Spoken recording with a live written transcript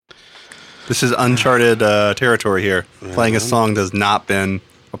This is uncharted territory here. Playing a song that has not been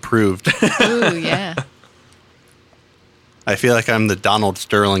approved. Ooh, yeah. I feel like I'm the Donald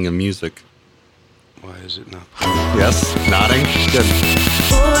Sterling of music. Why is it not? Yes, nodding. Good.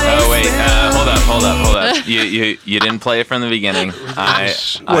 Oh wait, hold up. You didn't play it from the beginning.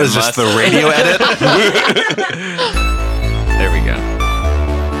 What is this, the radio edit? There we go.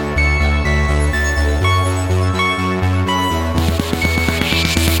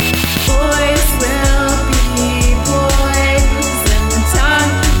 Boys will be boys and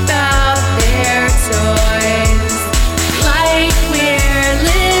talk about their toys like we're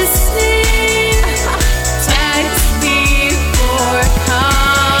listening. Text before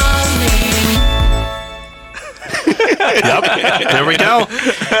calling. Yep. There we go.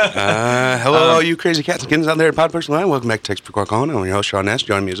 Hello, all you crazy cats and kittens out there at Pod Person Line. Welcome back to Text for Calling. I'm your host, Sean Ness.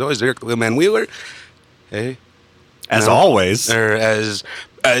 Joining me as always, Eric Man Wheeler. Hey. As always. Or as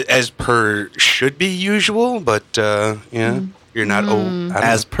per should be usual, but yeah, you're not old.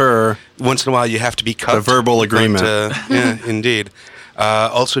 As per Once in a while, you have to be cut. the verbal agreement. But, yeah, indeed.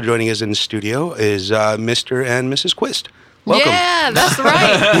 Also joining us in the studio is Mr. and Mrs. Quist. Welcome. Yeah, that's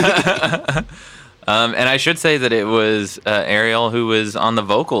right. And I should say that it was Ariel who was on the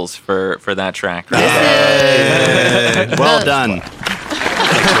vocals for that track. Right? Yay. Well done.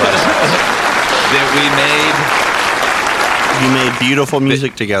 That You made beautiful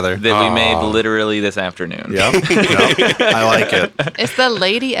music together. we made literally this afternoon. Yep. I like it. It's the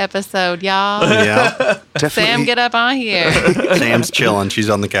lady episode, y'all. Yeah. Sam, get up on here. Sam's chilling. She's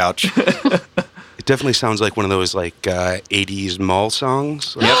on the couch. It definitely sounds like one of those like 80s mall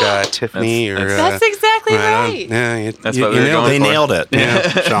songs, like Tiffany That's exactly right. Yeah, That's what we were going They for. nailed it. Yeah.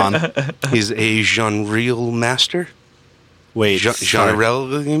 Sean. He's a genre master. Wait. sorry.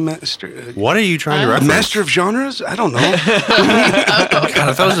 Genre master. What are you trying to reference? Master of genres? I don't know. God,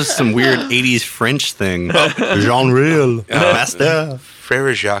 I thought it was some weird 80s French thing. Genre. Master.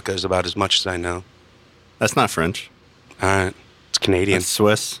 Frere Jacques is about as much as I know. That's not French. All right. It's Canadian. It's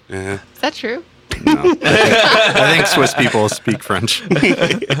Swiss. Yeah. Is that true? No. I think Swiss people speak French.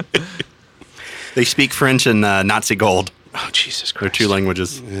 They speak French and Nazi gold. Oh, Jesus They're Christ. two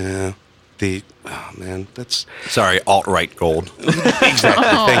languages. Yeah. Oh, man. That's... Sorry, alt-right gold. Exactly.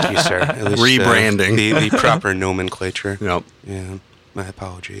 Thank you, sir. At least, Rebranding. The proper nomenclature. Yep. Yeah. My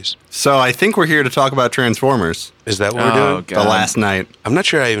apologies. So I think we're here to talk about Transformers. Is that what Oh, we're doing? God. The last night. I'm not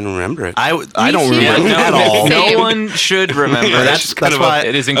sure I even remember it. I don't too. remember Yeah, at all. Same. No one should remember. Yeah, that's that's why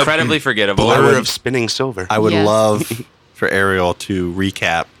it is incredibly forgettable. Blur of spinning silver. I would Yes. love for Ariel to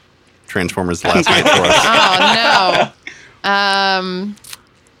recap Transformers last night for us. Oh, no.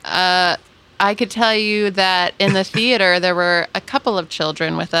 I could tell you that in the theater, there were a couple of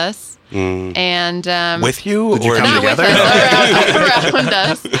children with us. And With you? Did you or come not together? with us, around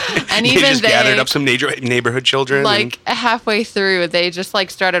us. And You even just they, gathered up some neighborhood children? like halfway through, they just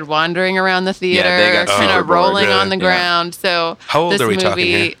like started wandering around the theater, they got kind super of rolling bored, on the yeah. ground. So How old this are we movie, talking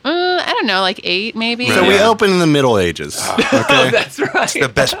here? I don't know, like 8 maybe. So we open in the Middle Ages. Okay. That's right.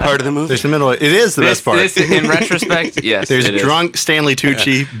 the best part of the movie? There's the middle. It is the best part. This, in retrospect, yes. There's it is. drunk Stanley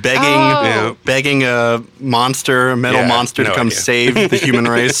Tucci begging, Oh. begging a monster, a metal Yeah, monster, to no come idea. save the human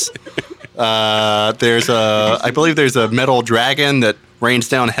race. I believe there's a metal dragon that rains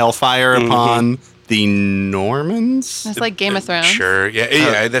down hellfire upon the Normans. It's like Game of Thrones. Sure.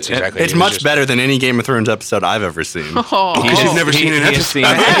 Yeah, that's exactly It's it. much Just- better than any Game of Thrones episode I've ever seen. Oh. Because you've never seen an He has episode. seen it.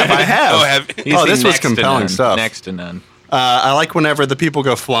 I have. Oh, have He's Oh, seen this was next to compelling none. stuff. Next to none. I like whenever the people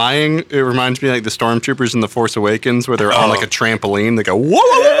go flying. It reminds me like the stormtroopers in The Force Awakens, where they're on like a trampoline. They go whoa,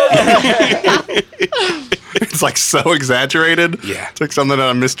 whoa, whoa. It's like so exaggerated. Yeah. It's like something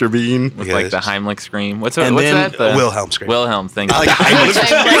out of Mr. Bean. With Yeah, like the it's- Heimlich scream. What's And then that? The Wilhelm scream. Wilhelm thing. I like Heimlich.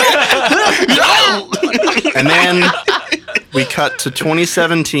 And then we cut to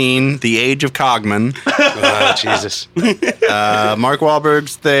 2017, the age of Cogman. Oh, Jesus. Mark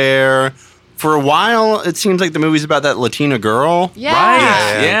Wahlberg's there. For a while, it seems like the movie's about that Latina girl. Yeah.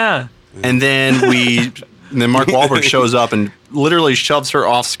 Right. Yeah. And then Mark Wahlberg shows up and literally shoves her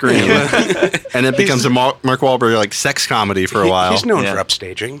off screen. And it becomes a Mark Wahlberg like sex comedy for a while. He's known Yeah. for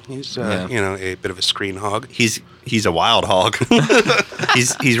upstaging. He's, a bit of a screen hog. He's a wild hog.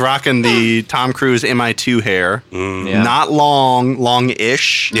 he's rocking the Tom Cruise MI2 hair. Yeah. Not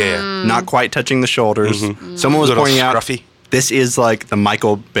long-ish. Yeah. Not quite touching the shoulders. Someone was Little pointing out scruffy. this is like the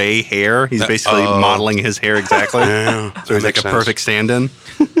Michael Bay hair. He's basically modeling his hair exactly. Yeah, So he's that like a makes sense. perfect stand-in.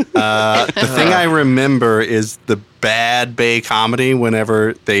 The thing I remember is the bad Bay comedy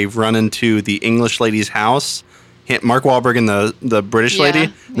whenever they run into the English lady's house Mark Wahlberg and the British Yeah,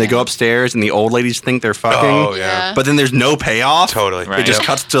 lady. They go upstairs, and the old ladies think they're fucking. Oh, Yeah. But then there's no payoff. Totally. Right. It just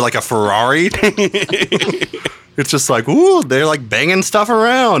cuts to like a Ferrari. It's just like, ooh, they're like banging stuff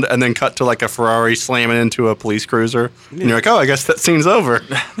around, and then cut to like a Ferrari slamming into a police cruiser. And you're like, oh, I guess that scene's over.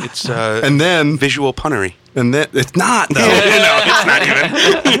 It's And then visual punnery. it's not though. No, it's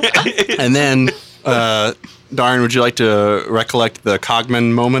not even. And then, Darren, would you like to recollect the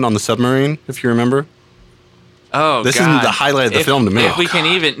Cogman moment on the submarine, if you remember? Oh, This God. isn't the highlight of the film to me. If we can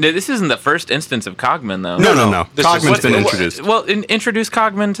even, this isn't the first instance of Cogman, though. No. This is- Cogman's been introduced. Well, introduce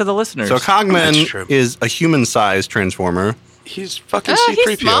Cogman to the listeners. So That's Cogman true. is a human-sized transformer. He's fucking Oh, C-3PO.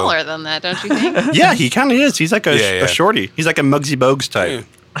 he's smaller than that, don't you think? Yeah, he kind of is. He's like Yeah. a shorty. He's like a Muggsy Bogues type.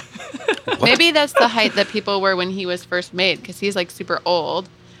 Maybe that's the height that people were when he was first made, because he's like super old.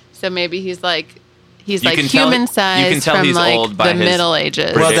 So maybe he's like You can tell- human you can sized tell from he's like old by the his Middle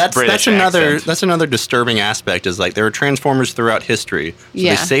Ages. Well, British that's accent. another disturbing aspect. Is like there are transformers throughout history. So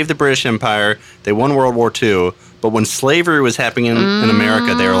Yeah. they saved the British Empire. They won World War II. But when slavery was happening in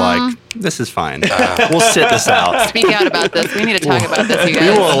America, they were like, "This is fine. We'll sit this out. Speak out about this. We need to talk about this, you We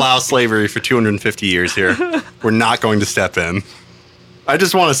will guys. allow slavery for 250 years here. We're not going to step in." I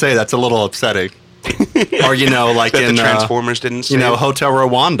just want to say that's a little upsetting. Or like That in the Transformers didn't say. Hotel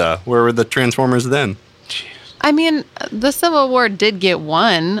Rwanda. Where were the Transformers then? I mean, the Civil War did get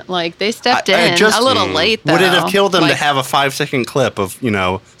won. Like they stepped I in just- a little late. Though. Would it have killed them to Like, have a 5-second clip of,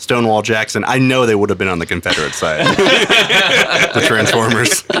 Stonewall Jackson? I know they would have been on the Confederate side. The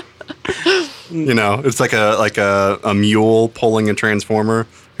Transformers. It's like a mule pulling a transformer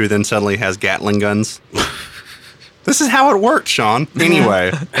who then suddenly has Gatling guns. This is how it worked, Sean.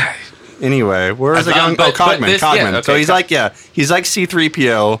 Anyway, where is it going? but Cogman. this- Cogman. yeah, So okay, he's like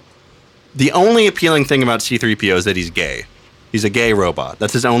C-3PO. The only appealing thing about C-3PO is that he's gay. He's a gay robot.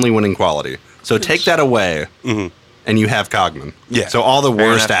 That's his only winning quality. So take that away, and you have Cogman. Yeah. So all the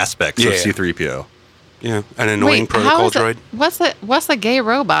worst enough. aspects of Yeah. C-3PO. Yeah, an annoying wait, how protocol is droid. it? What's a gay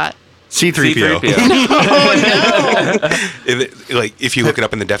robot? C-3PO. If you look it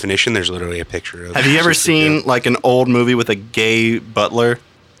up in the definition, there's literally a picture of. Have you ever C-3PO. seen like an old movie with a gay butler?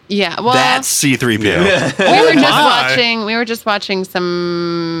 Yeah. Well, That's C-3PO. we were just watching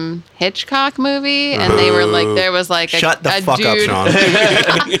some Hitchcock movie, and they were like, there was like Shut the a fuck up, dude.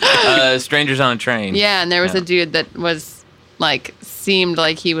 Sean. Strangers on a Train. Yeah, and there was Yeah. a dude that was like seemed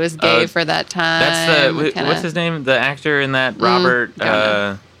like he was gay for that time. That's kinda- what's his name? The actor in that Robert.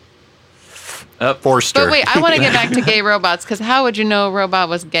 don't Forster. But wait, I want to get back to gay robots, because how would you know a robot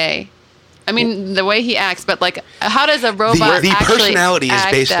was gay? I mean, the way he acts, but like, how does a robot The actually personality is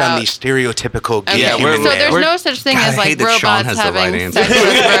act based out? on the stereotypical gay Okay, Yeah, human so man. there's no such thing God, as I like hate that Sean robots has the having right answer.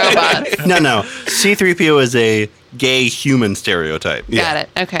 sex with robots. No. C-3PO is a gay human stereotype. Got it.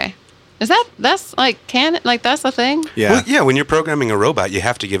 Okay. That's like that's a thing? Yeah. Well, yeah, when you're programming a robot, you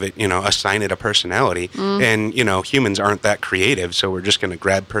have to give it, assign it a personality. And, humans aren't that creative, so we're just going to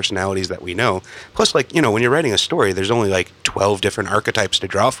grab personalities that we know. Plus, when you're writing a story, there's only like 12 different archetypes to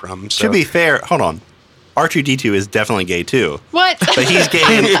draw from. So. To be fair, hold on. R2-D2 is definitely gay too. What? But he's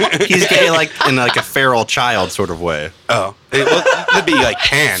gay like in like a feral child sort of way. That'd be like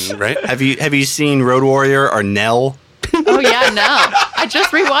Pan, right? Have you seen Road Warrior or Nell? Oh yeah, no. I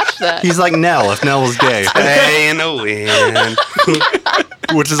just rewatched that. He's like Nell if Nell was gay. Hey, in the wind.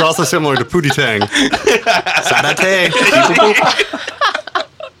 Which is also similar to Pootie Tang. Sadate.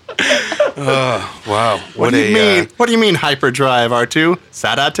 Wow. What do you mean? What do you mean hyperdrive, R2?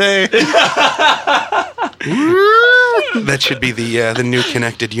 Sadate. That should be the new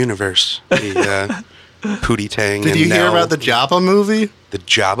connected universe. The Pootie Tang. Did and you hear Nell. about the Jabba movie? the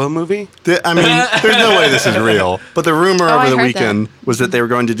Jabba movie? I mean, there's no way this is real. But the rumor I over the heard weekend was that they were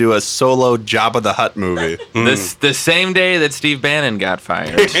going to do a solo Jabba the Hutt movie. The same day that Steve Bannon got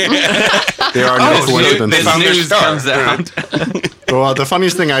fired. There are no so coincidences. they found their news star. comes out. Well, the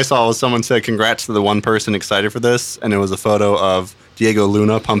funniest thing I saw was someone said, "Congrats to the one person excited for this," and it was a photo of Diego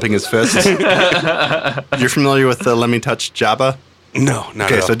Luna pumping his fist. You're familiar with the "Let Me Touch Jabba"? No, not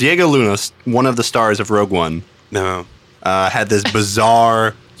Okay, at all. so Diego Luna, one of the stars of Rogue One, No. had this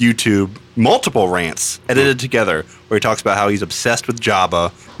bizarre YouTube multiple rants edited together where he talks about how he's obsessed with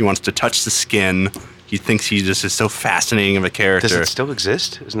Jabba. He wants to touch the skin. He thinks he just is so fascinating of a character. Does it still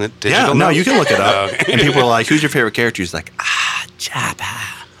exist? Isn't it Yeah, digital? no, now? you can look it up. Oh, okay. And people are like, "Who's your favorite character?" He's like,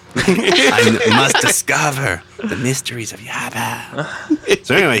 Jabba. I must discover the mysteries of Jabba.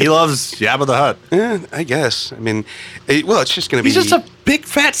 So anyway, he loves Jabba the Hutt. Yeah, I guess. I mean, it's just going to be. He's just a big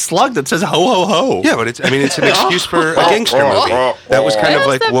fat slug that says ho ho ho. Yeah, but it's an excuse for a gangster movie. That was kind of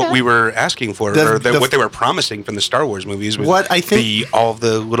like what we were asking for, or what they were promising from the Star Wars movies was What I think- all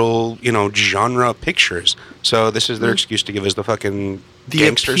the little, genre pictures. So this is their excuse to give us the fucking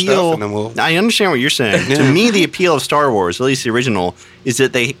gangster stuff, and then we'll... I understand what you're saying. To me, the appeal of Star Wars, at least the original, is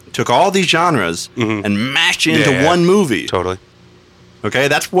that they took all these genres and mashed it into one movie. Totally. Okay,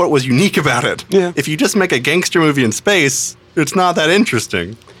 that's what was unique about it. Yeah. If you just make a gangster movie in space, it's not that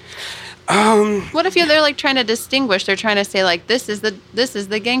interesting. What if they're like trying to distinguish? They're trying to say like this is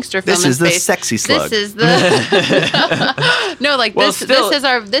the gangster film. This in is the space. sexy slug. This is the no, like Well, this. still-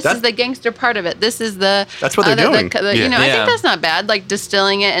 This is the gangster part of it. This is the. That's what they're doing. I Yeah. think that's not bad. Like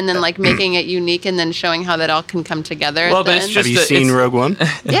distilling it and then like making it unique and then showing how that all can come together. Well, at the but it's end. just Have you seen Rogue One?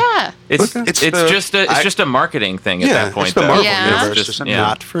 yeah. It's It's it's the- just a marketing thing at Yeah, that point. it's the though. Marvel Yeah. universe. Just- or something. yeah.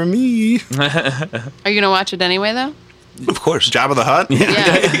 Not for me. Are you gonna watch it anyway though? Of course. Jabba the Hutt?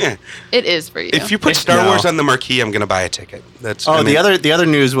 Yeah. It is for you. If you put Star No. Wars on the marquee, I'm going to buy a ticket. That's Oh, I mean, the other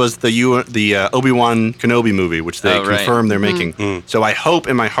news was the Obi-Wan Kenobi movie, which they Oh, right. confirmed they're making. So I hope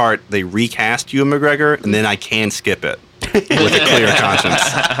in my heart they recast Ewan McGregor, and then I can skip it with a clear conscience.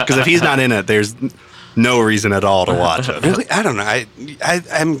 Because if he's not in it, there's no reason at all to watch it. Really, I don't know.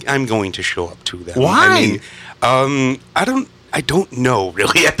 I'm going to show up to them. Why? I mean, I don't know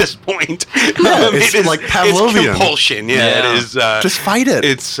really at this point. No, it's like Pavlovian. It's compulsion. Yeah, Yeah. it is. Just fight it.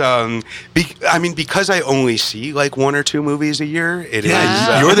 It's because I only see like one or two movies a year. It is.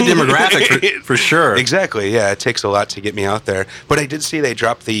 Yeah, you're the demographic for sure. Exactly. Yeah, it takes a lot to get me out there. But I did see they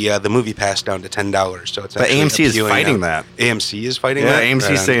dropped the movie pass down to $10, so it's. But actually AMC is appealing fighting now. that. AMC is fighting Yeah, that. AMC's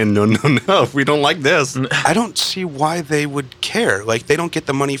Right on. saying no, we don't like this. I don't see why they would care. Like they don't get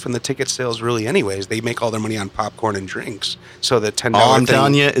the money from the ticket sales really, anyways. They make all their money on popcorn and drinks. So the $10 All I'm thing,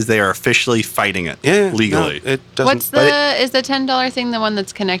 telling you is they are officially fighting it legally. No, it doesn't. What's is the $10 thing the one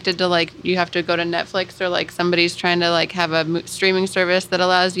that's connected to like you have to go to Netflix or like somebody's trying to like have a streaming service that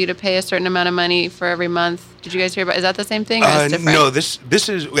allows you to pay a certain amount of money for every month? Did you guys hear about? Is that the same thing or is it different? no, this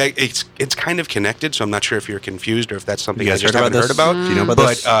is like, it's kind of connected. So I'm not sure if you're confused or if that's something You I guys just heard about haven't heard this? about. Do you know about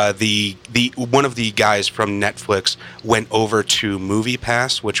but this? the one of the guys from Netflix went over to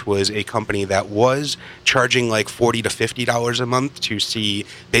MoviePass, which was a company that was charging like $40 to $50 a month to see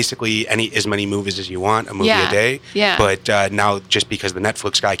basically as many movies as you want, a movie Yeah. a day. Yeah. But now, just because the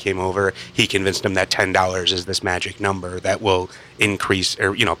Netflix guy came over, he convinced him that $10 is this magic number that will increase,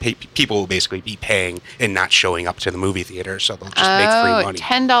 or people will basically be paying and not showing up to the movie theater, so they'll just make free money.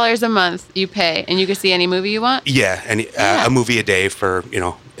 $10 a month you pay and you can see any movie you want? Yeah, and Yeah. a movie a day for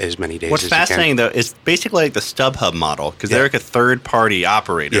as many days. What's as fascinating though is basically like the StubHub model because they're Yeah. like a third party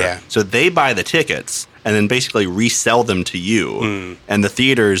operator. Yeah. So they buy the tickets and then basically resell them to you, and the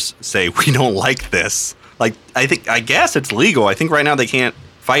theaters say we don't like this. Like I guess it's legal. I think right now they can't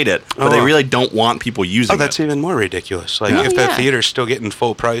fight it, but they Oh. really don't want people using Oh, that's it. even more ridiculous. Like Yeah. if Yeah. the theater's still getting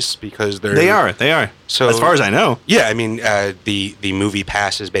full price because they're They are. So as far as I know, Yeah, I mean the movie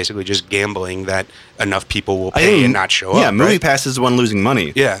pass is basically just gambling that enough people will I pay think and not show Yeah, up. Movie right? Pass is the one losing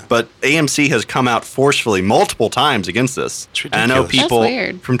money. Yeah. but AMC has come out forcefully multiple times against this. It's And I know ridiculous. people That's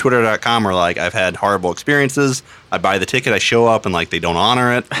weird. from Twitter.com are like, I've had horrible experiences. I buy the ticket, I show up, and like they don't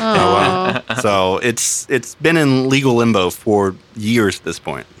honor it. Oh. So it's been in legal limbo for years at this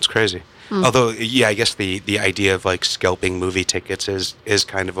point. It's crazy. Although, yeah, I guess the idea of like scalping movie tickets is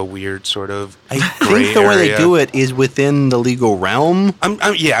kind of a weird sort of I gray think the way they area. do it is within the legal realm,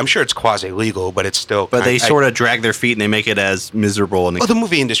 I'm sure it's quasi legal, but it's still. but they sort of drag their feet and they make it as miserable and Well, the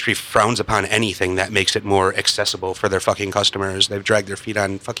movie industry frowns upon anything that makes it more accessible for their fucking customers. They've dragged their feet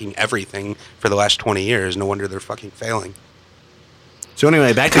on fucking everything for the last 20 years. No wonder they're fucking failing. So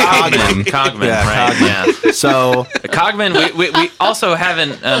anyway, back to Cogman. Cogman, Yeah, right? Cogman. Yeah. So Cogman. We also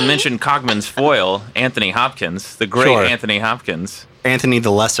haven't mentioned Cogman's foil, Anthony Hopkins, the great Sure. Anthony Hopkins. Anthony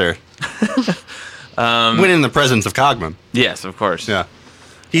the Lesser, when in the presence of Cogman. Yes, of course. Yeah.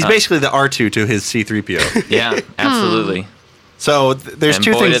 He's basically the R2 to his C-3PO. Yeah, absolutely. So there's And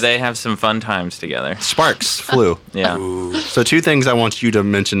two boy, things. do they have some fun times together. Sparks flew. Yeah. So two things I want you to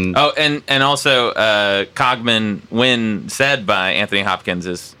mention. Oh, and also Cogman, when said by Anthony Hopkins,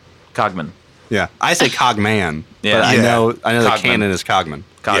 is Cogman. Yeah, I say Cogman, Yeah. but I Yeah. know the Cogman. canon is Cogman.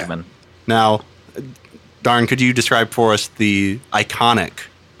 Cogman. Now, Darn, could you describe for us the iconic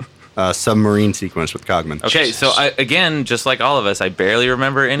submarine sequence with Cogman? Okay, so again, just like all of us, I barely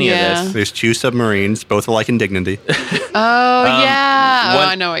remember any Yeah. of this. There's two submarines, both alike in dignity. Oh yeah. what- Oh,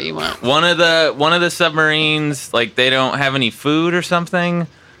 I know what you want. One of the submarines, like they don't have any food or something.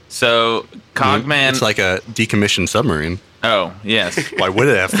 So Cogman. It's like a decommissioned submarine. Oh yes. Why would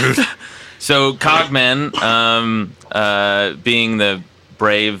it have food? So Cogman, being the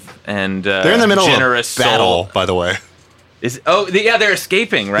brave and They're in the middle generous of a battle, soul. by the way. They're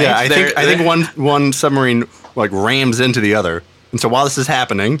escaping, right? Yeah, I think one submarine like rams into the other, and so while this is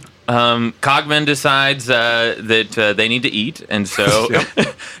happening, Cogman decides that they need to eat, and so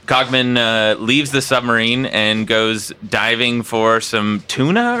Cogman leaves the submarine and goes diving for some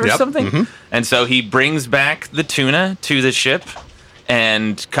tuna or something. Mm-hmm. And so he brings back the tuna to the ship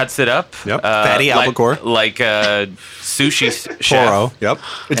and cuts it up. Yep. Fatty albacore. Like a sushi chef. Toro. Yep.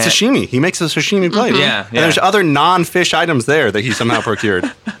 It's And- sashimi. He makes a sashimi plate. Yeah, And there's yeah. other non-fish items there that he somehow procured.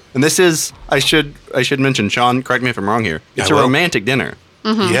 And this is I should mention, Sean, correct me if I'm wrong here. It's I a will. romantic dinner.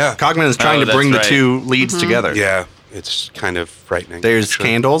 Yeah. Cogman is trying to that's bring right. the two leads together. Yeah. It's kind of frightening. There's actually.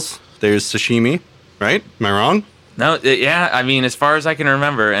 candles. There's sashimi. Right? Am I wrong? No, yeah, I mean, as far as I can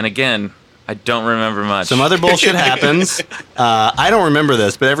remember, and again, I don't remember much. Some other bullshit happens. I don't remember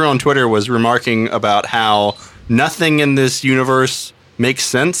this, but everyone on Twitter was remarking about how nothing in this universe makes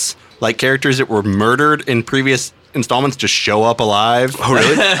sense. Like characters that were murdered in previous installments just show up alive. Oh,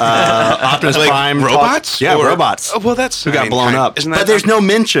 really? Optimus Like Prime. robots? Yeah, Or- robots. Oh, well, that's who got blown up. Isn't that But there's no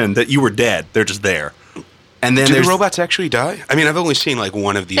mention that you were dead. They're just there. And then Do there's the robots actually die? I mean, I've only seen like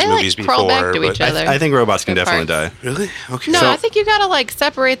one of these They, like, movies crawl before. back to but each other. I think robots can Their definitely parts. die. Really? Okay. No, So- I think you gotta like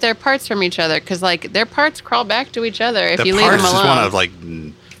separate their parts from each other because like their parts crawl back to each other if The you leave them parts just alone. want to like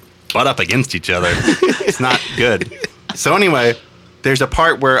butt up against each other. It's not good. So anyway, there's a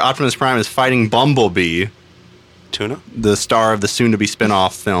part where Optimus Prime is fighting Bumblebee, Tuna? the star of the soon-to-be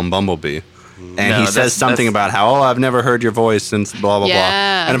spin-off film Bumblebee. And No, he that's- says something that's- about how, I've never heard your voice since blah, blah, Yeah.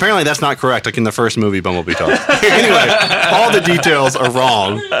 blah. And apparently that's not correct, like in the first movie Bumblebee talks. Anyway, all the details are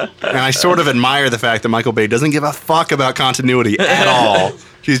wrong. And I sort of admire the fact that Michael Bay doesn't give a fuck about continuity at all.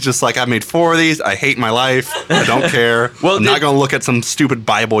 He's just like, I've made 4 of these. I hate my life. I don't care. Well, I'm not did- going to look at some stupid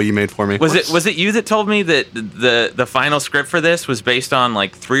Bible you made for me. Was it you that told me that the final script for this was based on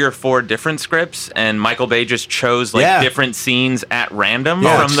like 3 or 4 different scripts, and Michael Bay just chose like Yeah. different scenes at random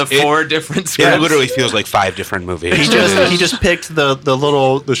Yeah, from the it- 4 different Yeah, scripts? it literally feels like 5 different movies. He just picked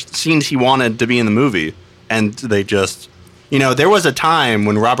the scenes he wanted to be in the movie, and they just, there was a time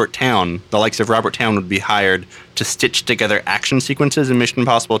when Robert Towne, the likes of Robert Towne, would be hired to stitch together action sequences in Mission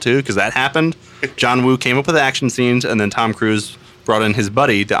Impossible 2, because that happened. John Woo came up with the action scenes, and then Tom Cruise brought in his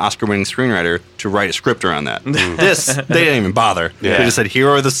buddy, the Oscar-winning screenwriter, to write a script around that. This, they didn't even bother. Yeah. They just said, here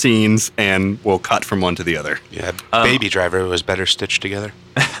are the scenes, and we'll cut from one to the other. Yeah, Baby Driver was better stitched together.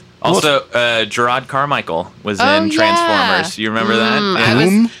 Also, Gerard Carmichael was Oh, in yeah. Transformers. You remember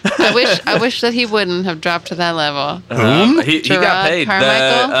that? I wish that he wouldn't have dropped to that level. He got Gerard paid.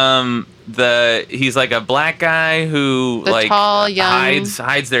 Carmichael? He's like a black guy who The like tall, young-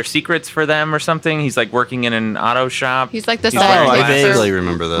 hides their secrets for them or something. He's like working in an auto shop. He's like the wearing Oh, I glasses. vaguely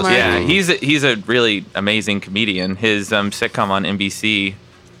remember this. Mark. Yeah, he's a really amazing comedian. His sitcom on NBC,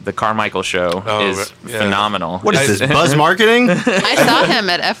 The Carmichael Show, Oh, is right. Yeah. phenomenal. What is this, buzz marketing? I saw him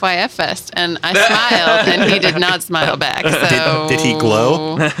at FYF Fest and I smiled and he did not smile back. So Did he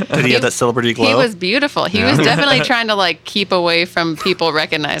glow? Did he have that celebrity glow? He was beautiful. He was definitely trying to like keep away from people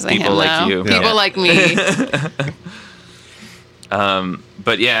recognizing People him. like though. you. People Yeah. like me.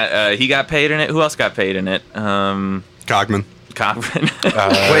 But yeah, he got paid in it. Who else got paid in it? Cogman. Cochran.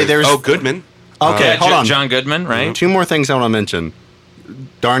 Wait, there's... Goodman. Okay, Yeah, hold on. John Goodman, right? 2 more things I want to mention.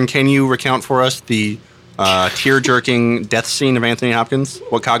 Darn, can you recount for us the tear-jerking death scene of Anthony Hopkins?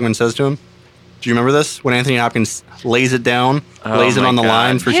 What Cogman says to him? Do you remember this? When Anthony Hopkins lays it down, lays it my on the God.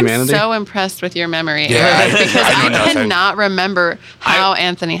 line for I'm humanity? so impressed with your memory, Yeah, Eric, because I I, know nothing. cannot remember how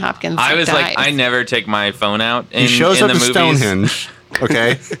Anthony Hopkins I was died. like, I never take my phone out in, He shows in up the to movies. Stonehenge,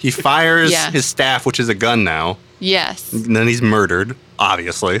 okay? He fires Yeah. his staff, which is a gun now, Yes. and then he's murdered,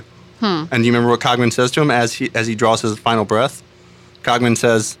 obviously. And do you remember what Cogman says to him as he draws his final breath? Cogman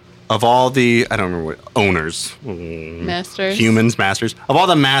says, of all the, I don't remember what, owners, Masters. humans, masters, of all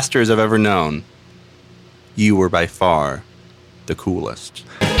the masters I've ever known, you were by far the coolest.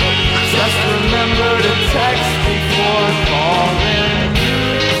 Just remember to text before calling.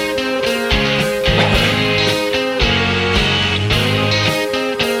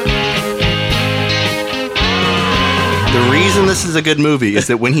 The reason this is a good movie is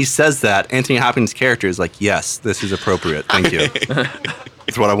that when he says that, Anthony Hopkins' character is like, yes, this is appropriate. Thank you.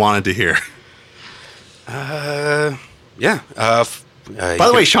 It's what I wanted to hear. Yeah. By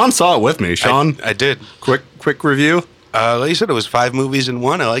the way, Sean saw it with me. Sean, I did. quick review. Like you said, it was 5 movies in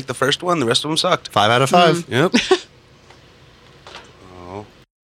one. I liked the first one. The rest of them sucked. 5 out of 5. Yep.